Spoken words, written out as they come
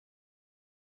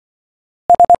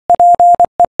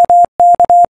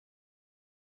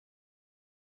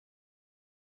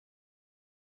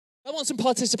I want some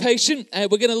participation. We're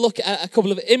going to look at a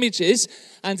couple of images,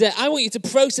 and I want you to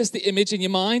process the image in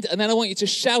your mind, and then I want you to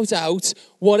shout out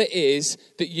what it is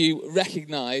that you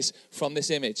recognize from this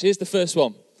image. Here's the first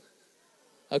one.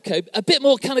 Okay, a bit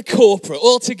more kind of corporate,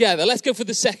 all together. Let's go for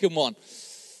the second one.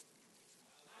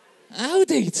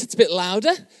 Audi. It's a bit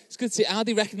louder. It's good to see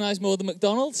Audi recognized more than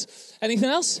McDonald's. Anything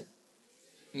else?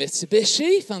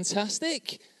 Mitsubishi.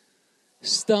 Fantastic.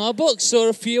 Starbucks. Saw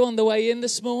a few on the way in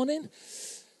this morning.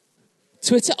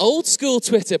 Twitter, old school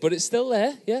Twitter, but it's still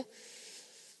there, yeah.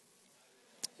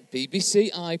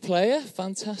 BBC iPlayer,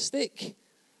 fantastic.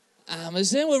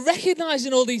 Amazon, we're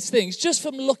recognizing all these things just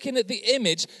from looking at the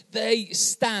image. They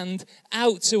stand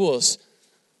out to us.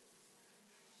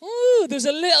 Ooh, there's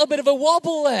a little bit of a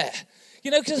wobble there,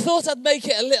 because I thought I'd make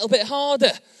it a little bit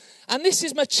harder. And this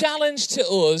is my challenge to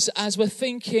us as we're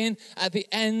thinking at the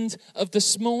end of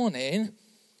this morning.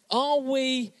 Are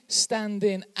we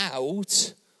standing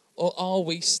out? Or are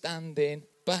we standing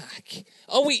back?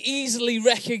 Are we easily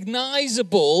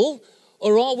recognizable?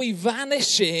 Or are we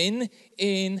vanishing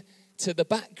into the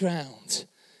background?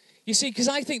 You see, because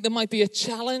I think there might be a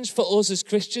challenge for us as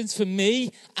Christians, for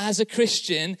me as a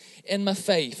Christian in my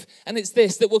faith. And it's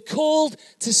this, that we're called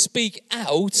to speak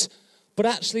out, but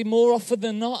actually more often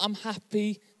than not, I'm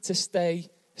happy to stay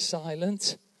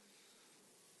silent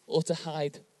or to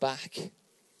hide back.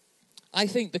 I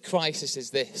think the crisis is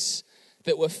this,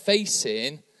 that we're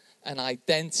facing an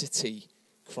identity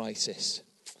crisis.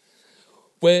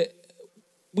 Where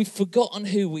we've forgotten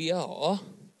who we are,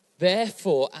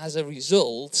 therefore, as a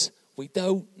result, we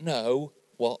don't know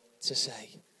what to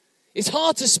say. It's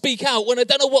hard to speak out when I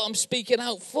don't know what I'm speaking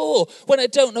out for, when I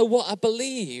don't know what I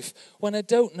believe, when I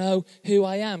don't know who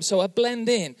I am. So I blend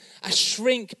in, I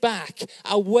shrink back,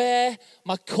 I wear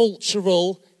my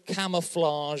cultural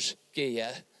camouflage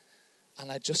gear,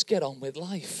 and I just get on with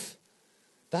life.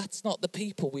 That's not the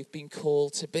people we've been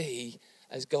called to be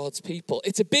as God's people.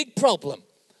 It's a big problem,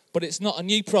 but it's not a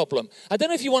new problem. I don't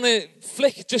know if you want to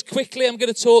flick just quickly. I'm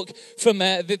going to talk from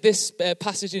this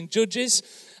passage in Judges.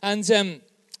 And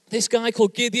this guy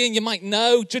called Gideon, you might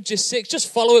know, Judges 6.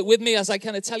 Just follow it with me as I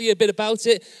kind of tell you a bit about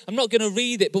it. I'm not going to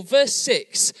read it, but verse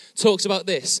 6 talks about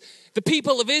this. The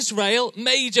people of Israel,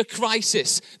 major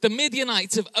crisis. The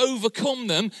Midianites have overcome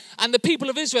them, and the people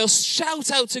of Israel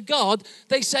shout out to God.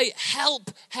 They say,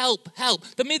 help, help, help.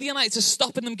 The Midianites are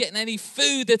stopping them getting any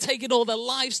food. They're taking all their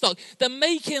livestock. They're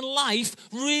making life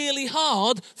really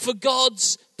hard for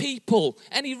God's people.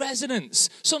 Any resonance?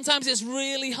 Sometimes it's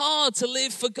really hard to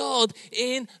live for God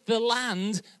in the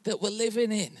land that we're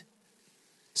living in.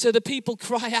 So the people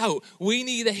cry out, we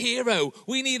need a hero,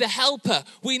 we need a helper,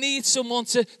 we need someone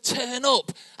to turn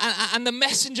up. And the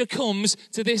messenger comes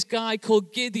to this guy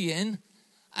called Gideon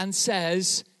and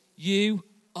says, you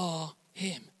are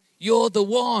him. You're the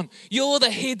one. You're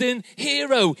the hidden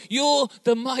hero. You're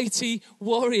the mighty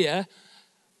warrior.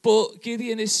 But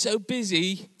Gideon is so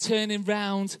busy turning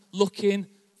round looking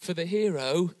for the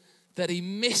hero that he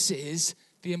misses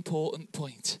the important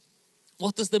point.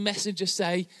 What does the messenger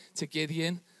say to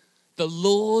Gideon? The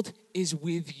Lord is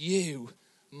with you,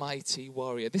 mighty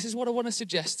warrior. This is what I want to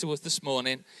suggest to us this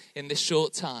morning in this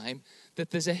short time, that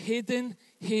there's a hidden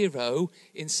hero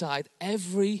inside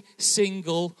every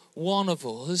single one of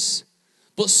us.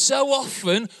 But so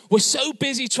often, we're so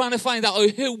busy trying to find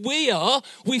out who we are,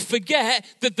 we forget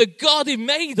that the God who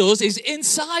made us is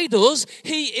inside us.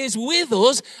 He is with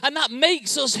us, and that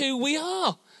makes us who we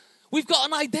are. We've got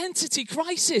an identity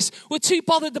crisis. We're too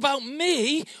bothered about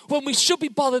me when we should be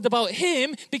bothered about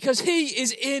him, because he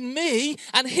is in me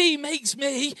and he makes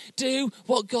me do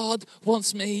what God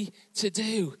wants me to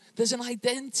do. There's an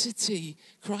identity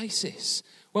crisis.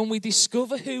 When we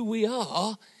discover who we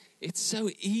are, it's so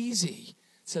easy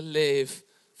to live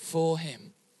for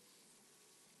him.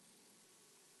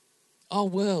 Our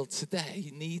world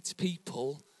today needs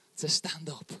people to stand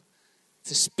up,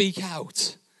 to speak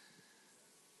out,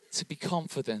 to be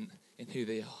confident in who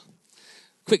they are.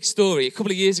 Quick story. A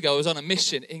couple of years ago, I was on a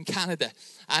mission in Canada.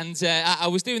 And I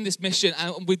was doing this mission,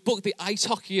 and we'd booked the ice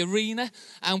hockey arena,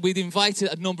 and we'd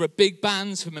invited a number of big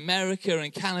bands from America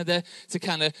and Canada to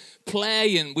kind of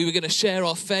play, and we were going to share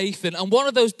our faith. And one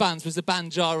of those bands was the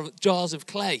band Jars of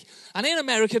Clay. And in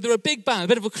America, they're a big band, a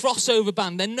bit of a crossover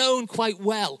band. They're known quite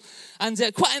well. And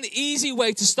quite an easy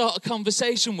way to start a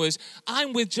conversation was,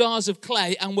 I'm with Jars of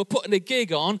Clay, and we're putting a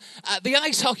gig on at the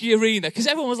ice hockey arena. Because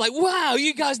everyone was like, wow,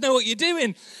 you guys know what you're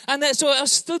doing. And so I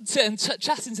stood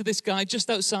chatting to this guy just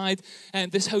outside outside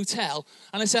this hotel,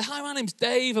 and I said, "Hi, my name's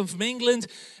Dave. I'm from England.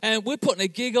 We're putting a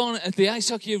gig on at the ice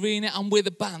hockey arena. I'm with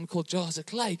a band called Jars of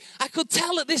Clay." I could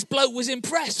tell that this bloke was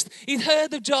impressed. He'd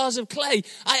heard of Jars of Clay.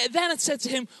 I then had said to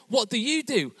him, "What do you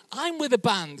do?" "I'm with a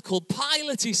band called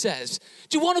Pilot," he says.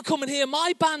 "Do you want to come and hear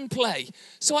my band play?"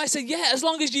 So I said, "Yeah, as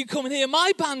long as you come and hear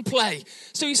my band play."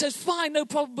 So he says, "Fine, no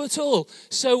problem at all."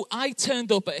 So I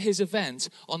turned up at his event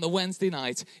on the Wednesday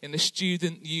night in the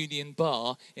Student Union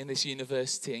Bar in this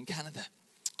university in Canada.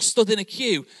 Stood in a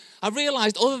queue. I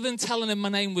realised other than telling him my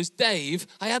name was Dave,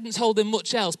 I hadn't told him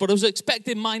much else, but I was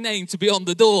expecting my name to be on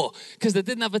the door because they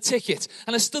didn't have a ticket.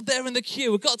 And I stood there in the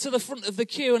queue. I got to the front of the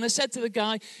queue and I said to the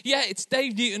guy, "Yeah, it's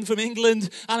Dave Newton from England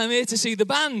and I'm here to see the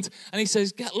band." And he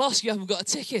says, "Get lost, you haven't got a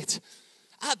ticket."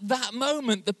 At that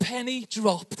moment, the penny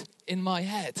dropped in my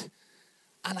head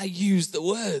and I used the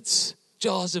words,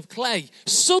 Jars of Clay.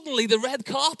 Suddenly the red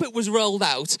carpet was rolled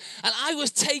out and I was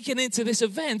taken into this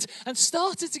event and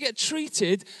started to get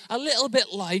treated a little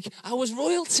bit like I was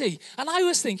royalty. And I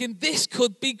was thinking this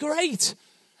could be great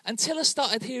until I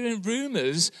started hearing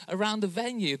rumours around the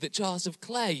venue that Jars of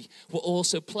Clay were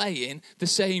also playing the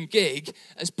same gig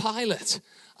as Pilot.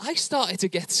 I started to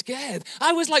get scared.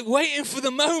 I was like waiting for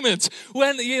the moment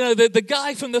when, the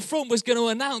guy from the front was going to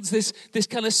announce this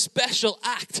kind of special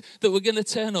act that we're going to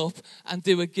turn up and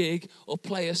do a gig or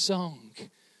play a song.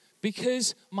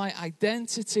 Because my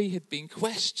identity had been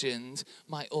questioned,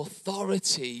 my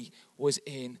authority was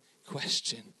in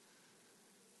question.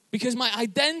 Because my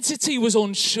identity was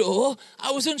unsure,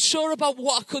 I was unsure about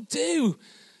what I could do.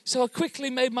 So I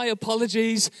quickly made my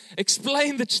apologies,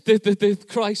 explained the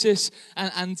crisis,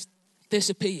 and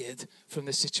disappeared from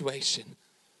the situation.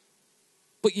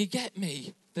 But you get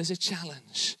me, there's a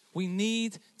challenge. We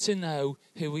need to know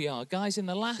who we are. Guys, in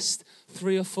the last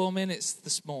 3 or 4 minutes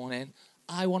this morning,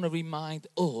 I want to remind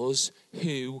us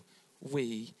who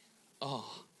we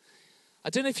are. I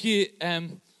don't know if you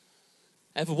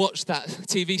ever watched that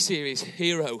TV series,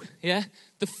 Hero, yeah?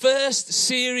 The first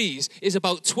series is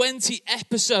about 20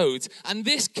 episodes, and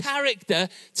this character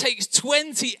takes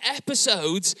 20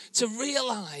 episodes to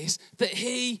realize that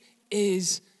he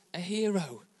is a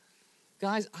hero.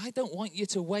 Guys, I don't want you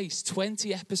to waste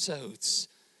 20 episodes,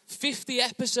 50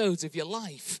 episodes of your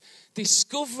life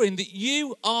discovering that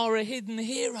you are a hidden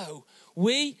hero.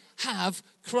 We have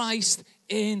Christ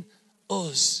in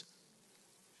us.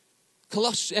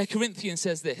 Corinthians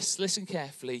says this, listen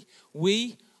carefully.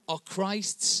 We are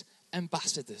Christ's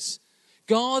ambassadors.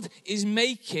 God is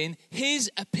making his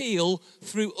appeal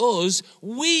through us.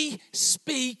 We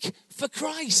speak for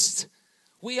Christ.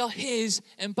 We are his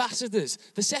ambassadors.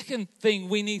 The second thing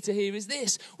we need to hear is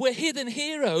this. We're hidden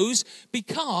heroes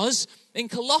because in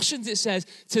Colossians it says,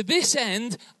 "To this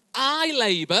end I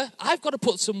labor." I've got to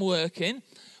put some work in.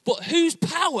 But whose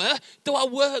power do I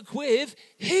work with?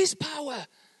 His power,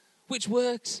 which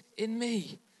works in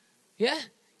me. Yeah?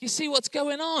 You see what's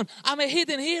going on? I'm a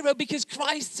hidden hero because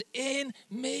Christ's in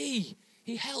me.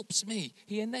 He helps me.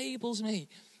 He enables me.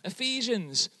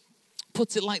 Ephesians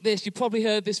puts it like this. You probably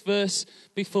heard this verse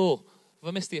before. Have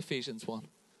I missed the Ephesians one?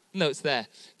 No, it's there.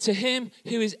 "To him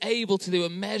who is able to do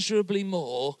immeasurably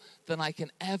more than I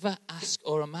can ever ask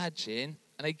or imagine."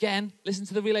 And again, listen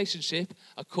to the relationship.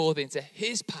 "According to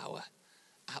his power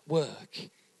at work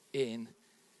in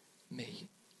me."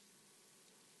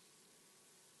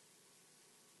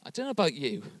 I don't know about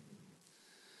you,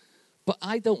 but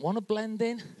I don't want to blend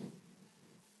in,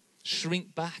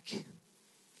 shrink back,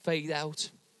 fade out.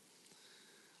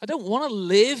 I don't want to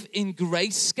live in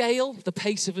grayscale, the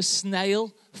pace of a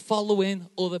snail, following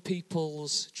other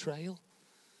people's trail.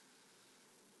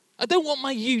 I don't want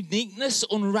my uniqueness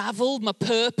unraveled, my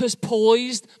purpose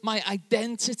poised, my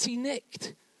identity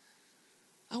nicked.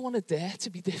 I want to dare to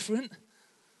be different.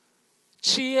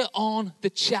 Cheer on the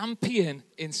champion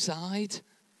inside.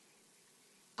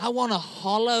 I want to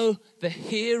hollow the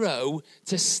hero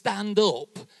to stand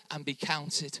up and be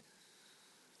counted.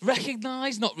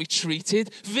 Recognized, not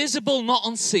retreated. Visible, not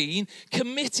unseen.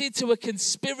 Committed to a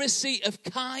conspiracy of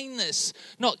kindness,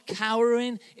 not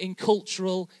cowering in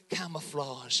cultural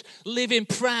camouflage. Living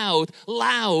proud,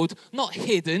 loud, not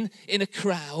hidden in a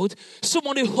crowd.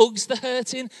 Someone who hugs the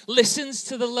hurting, listens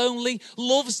to the lonely,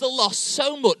 loves the lost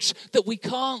so much that we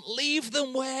can't leave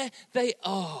them where they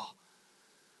are.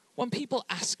 When people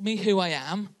ask me who I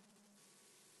am,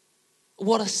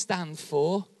 what I stand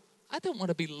for, I don't want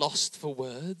to be lost for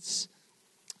words.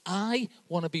 I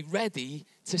want to be ready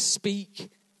to speak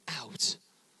out.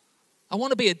 I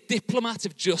want to be a diplomat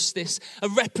of justice, a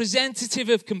representative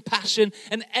of compassion,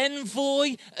 an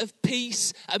envoy of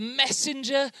peace, a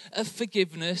messenger of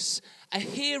forgiveness, a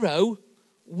hero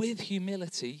with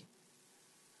humility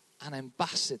an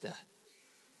ambassador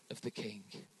of the King.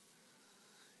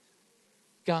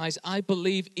 Guys, I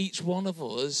believe each one of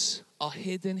us are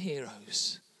hidden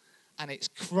heroes. And it's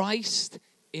Christ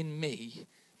in me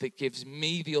that gives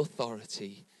me the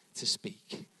authority to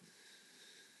speak.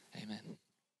 Amen.